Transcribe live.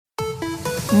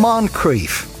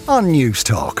Moncrief on News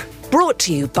Talk. Brought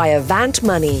to you by Avant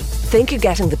Money. Think you're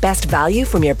getting the best value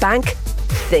from your bank?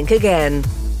 Think again.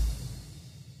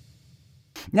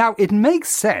 Now, it makes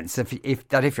sense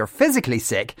if you're physically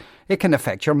sick, it can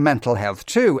affect your mental health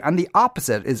too, and the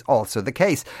opposite is also the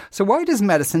case. So why does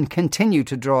medicine continue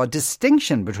to draw a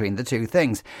distinction between the two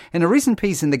things? In a recent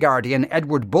piece in The Guardian,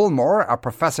 Edward Bulmore, a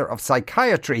professor of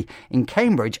psychiatry in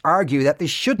Cambridge, argued that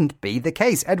this shouldn't be the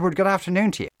case. Edward, good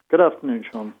afternoon to you. Good afternoon,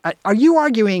 Sean. Are you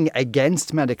arguing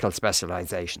against medical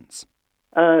specialisations?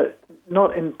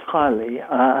 Not entirely.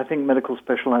 I think medical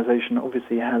specialisation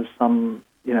obviously has some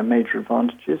major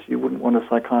advantages. You wouldn't want a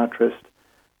psychiatrist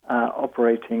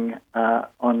operating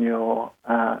on your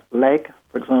leg,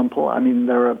 for example. I mean,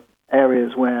 there are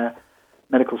areas where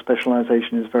medical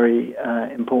specialisation is very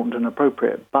important and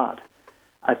appropriate, but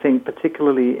I think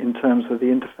particularly in terms of the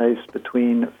interface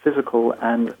between physical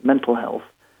and mental health,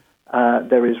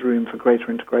 there is room for greater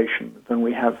integration than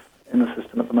we have in the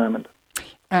system at the moment.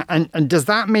 And does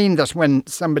that mean that when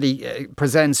somebody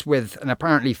presents with an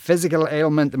apparently physical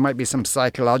ailment, there might be some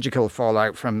psychological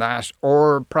fallout from that,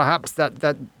 or perhaps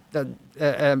that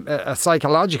a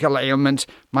psychological ailment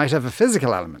might have a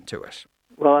physical element to it?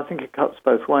 Well, I think it cuts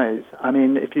both ways. I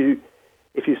mean, if you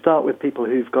start with people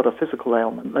who've got a physical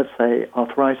ailment, let's say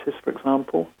arthritis, for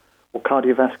example, or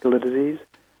cardiovascular disease,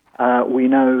 we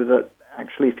know that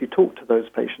actually if you talk to those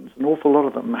patients, an awful lot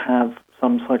of them have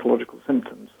some psychological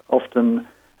symptoms, often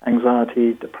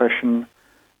anxiety, depression,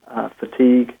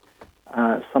 fatigue,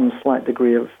 some slight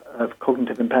degree of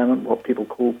cognitive impairment, what people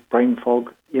call brain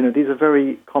fog. These are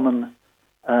very common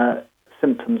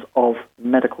symptoms of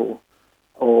medical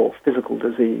or physical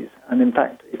disease. And in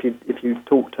fact, if you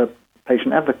talk to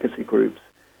patient advocacy groups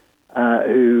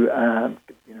who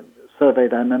survey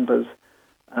their members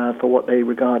for what they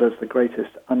regard as the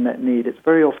greatest unmet need, it's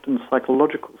very often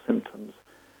psychological symptoms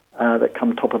that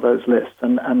come top of those lists,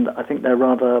 and I think they're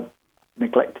rather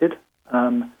neglected,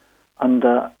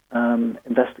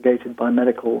 investigated by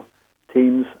medical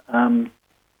teams, and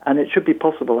it should be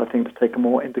possible, I think, to take a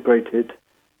more integrated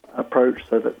approach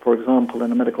so that, for example,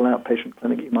 in a medical outpatient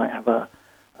clinic, you might have a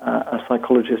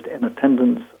psychologist in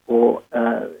attendance, or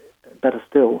better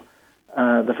still,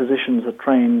 the physicians are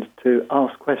trained to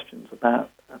ask questions about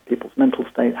people's mental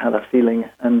state, how they're feeling,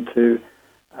 and to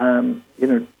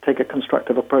take a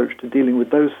constructive approach to dealing with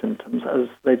those symptoms as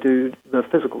they do the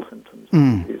physical symptoms.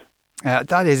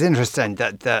 That is interesting.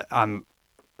 That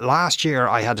last year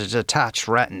I had a detached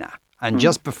retina, and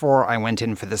just before I went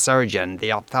in for the surgeon,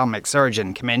 the ophthalmic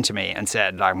surgeon came in to me and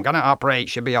said, "I'm going to operate,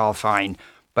 should be all fine.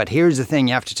 But here's the thing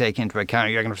you have to take into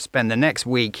account. You're going to spend the next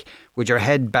week with your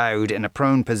head bowed in a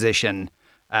prone position,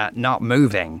 not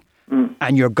moving.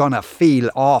 And you're going to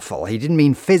feel awful." He didn't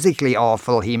mean physically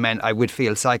awful. He meant I would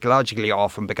feel psychologically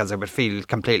awful because I would feel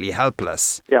completely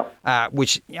helpless. Yeah.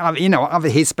 Which,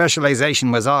 his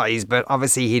specialisation was eyes, but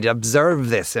obviously he'd observed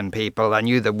this in people and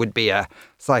knew there would be a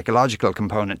psychological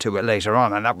component to it later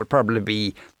on. And that would probably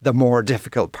be the more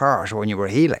difficult part when you were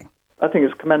healing. I think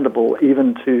it's commendable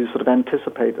even to sort of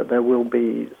anticipate that there will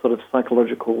be sort of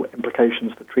psychological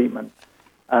implications for treatment.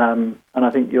 And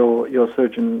I think your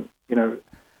surgeon,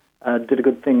 did a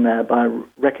good thing there by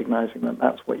recognising that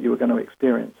that's what you were going to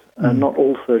experience. Not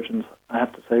all surgeons, I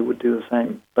have to say, would do the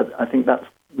same, but I think that's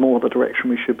more the direction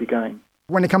we should be going.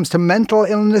 When it comes to mental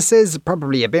illnesses,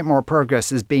 probably a bit more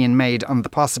progress is being made on the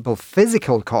possible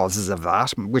physical causes of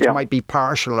that, which might be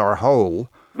partial or whole.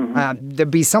 There'd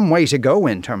be some way to go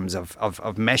in terms of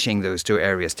meshing those two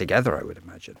areas together, I would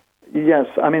imagine. Yes,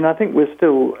 I mean, I think we're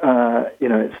still,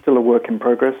 it's still a work in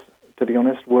progress, to be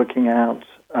honest, working out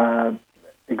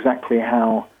exactly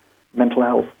how mental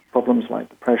health problems like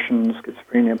depression,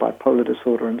 schizophrenia, bipolar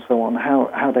disorder, and so on,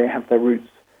 how they have their roots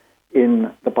in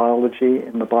the biology,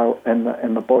 in the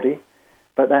body.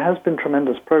 But there has been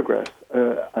tremendous progress,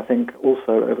 I think,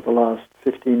 also over the last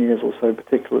 15 years or so,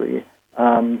 particularly.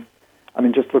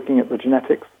 Just looking at the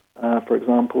genetics, for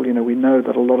example, we know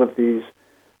that a lot of these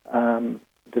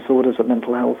disorders of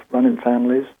mental health run in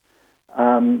families,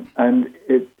 and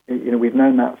we've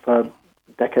known that for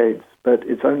decades. But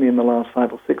it's only in the last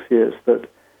 5 or 6 years that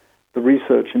the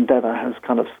research endeavour has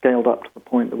kind of scaled up to the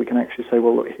point that we can actually say,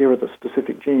 well, look, here are the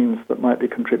specific genes that might be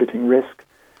contributing risk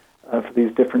for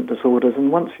these different disorders.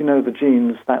 And once you know the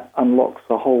genes, that unlocks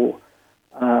a whole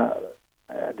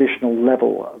additional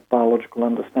level of biological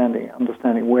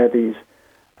understanding where these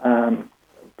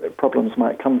problems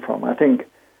might come from. I think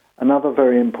another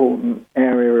very important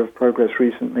area of progress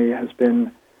recently has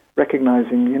been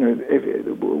recognizing,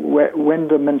 when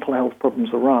do mental health problems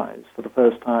arise for the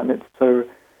first time?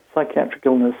 Psychiatric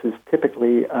illness is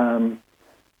typically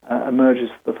emerges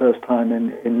for the first time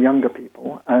in younger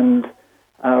people, and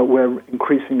we're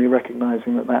increasingly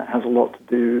recognizing that has a lot to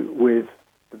do with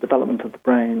the development of the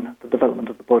brain, the development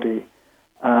of the body,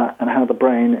 and how the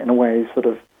brain, in a way, sort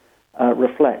of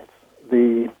reflects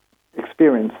the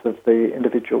experience of the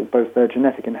individual, both their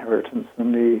genetic inheritance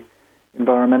and the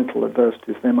environmental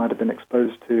adversities they might have been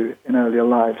exposed to in earlier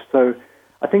lives. So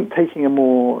I think taking a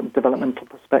more developmental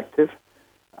perspective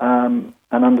and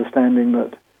understanding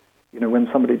that, when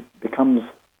somebody becomes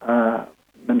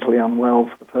mentally unwell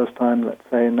for the first time, let's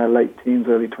say in their late teens,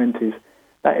 early 20s,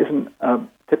 that isn't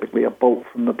typically a bolt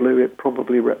from the blue. It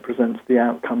probably represents the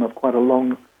outcome of quite a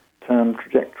long-term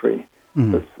trajectory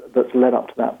that's led up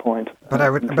to that point. But I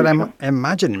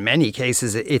imagine in many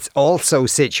cases it's also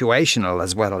situational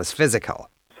as well as physical.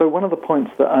 So one of the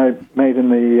points that I made in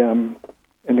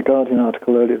the Guardian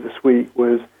article earlier this week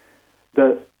was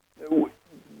that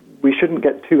we shouldn't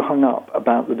get too hung up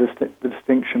about the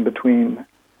distinction between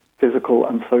physical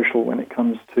and social when it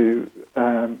comes to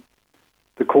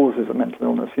the causes of mental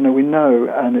illness. We know,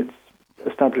 and it's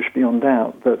established beyond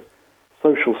doubt, that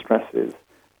social stresses,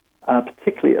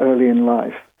 particularly early in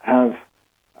life, have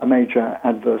a major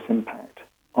adverse impact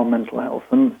on mental health.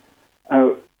 And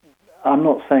I'm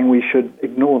not saying we should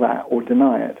ignore that or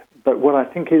deny it, but what I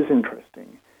think is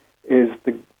interesting is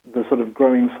the sort of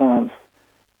growing science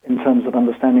in terms of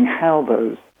understanding how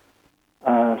those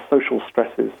social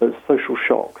stresses, those social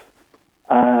shocks,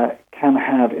 can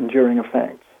have enduring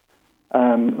effects,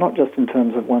 not just in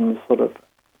terms of one's sort of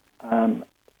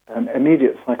an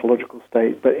immediate psychological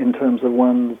state, but in terms of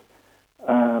one's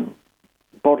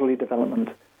bodily development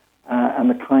and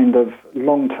the kind of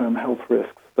long-term health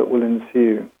risks that will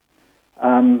ensue.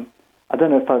 I don't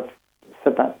know if I've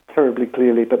said that terribly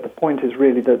clearly, but the point is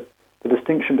really that the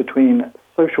distinction between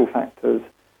social factors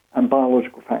and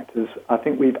biological factors, I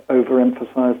think we've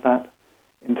overemphasized that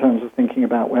in terms of thinking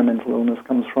about where mental illness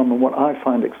comes from. And what I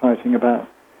find exciting about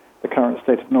the current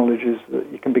state of knowledge is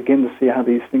that you can begin to see how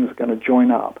these things are going to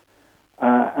join up,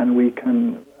 and we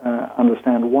can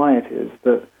understand why it is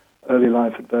that early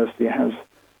life adversity has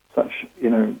such,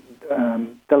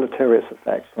 deleterious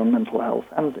effects on mental health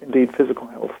and indeed physical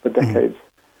health for decades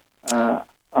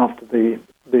after the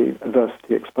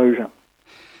adversity exposure.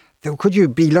 Could you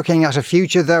be looking at a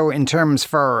future, though, in terms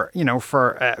for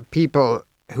people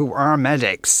who are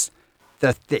medics,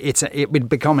 that it would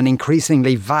become an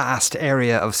increasingly vast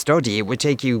area of study? It would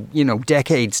take you,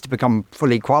 decades to become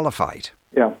fully qualified.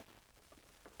 Yeah.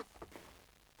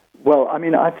 Well,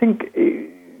 I think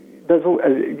there's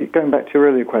going back to your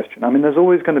earlier question. There's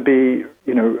always going to be,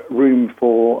 room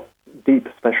for deep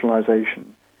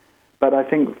specialization, but I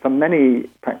think for many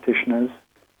practitioners,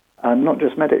 not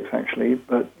just medics actually,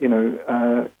 but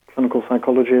clinical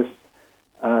psychologists,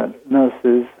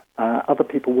 nurses, other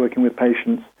people working with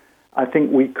patients, I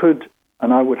think we could,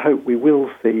 and I would hope we will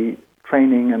see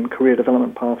training and career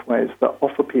development pathways that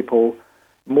offer people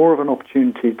more of an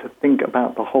opportunity to think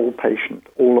about the whole patient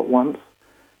all at once,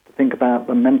 to think about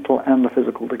the mental and the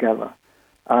physical together.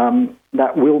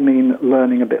 That will mean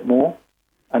learning a bit more,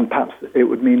 and perhaps it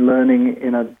would mean learning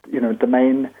in a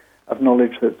domain of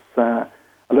knowledge that's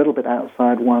a little bit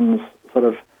outside one's sort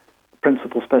of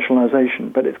principal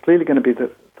specialization. But it's clearly going to be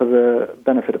for the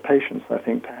benefit of patients, I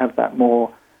think, to have that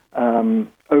more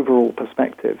overall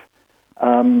perspective.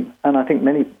 And I think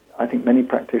many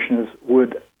practitioners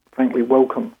would frankly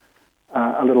welcome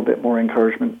a little bit more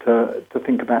encouragement to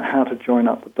think about how to join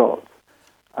up the dots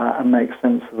and make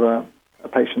sense of a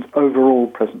patient's overall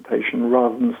presentation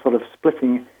rather than sort of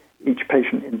splitting each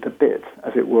patient into bits,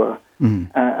 as it were,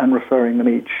 and referring them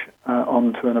each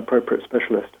on to an appropriate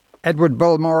specialist. Edward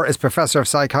Bulmore is Professor of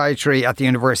Psychiatry at the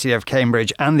University of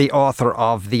Cambridge and the author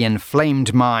of The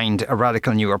Inflamed Mind, A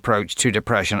Radical New Approach to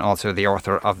Depression, also the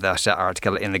author of that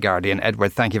article in The Guardian.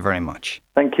 Edward, thank you very much.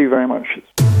 Thank you very much.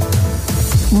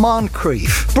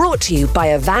 Moncrief. Brought to you by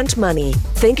Avant Money.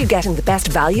 Think you're getting the best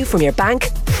value from your bank?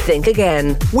 Think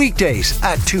again. Weekdays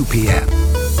at 2 p.m.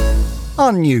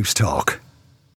 on News Talk.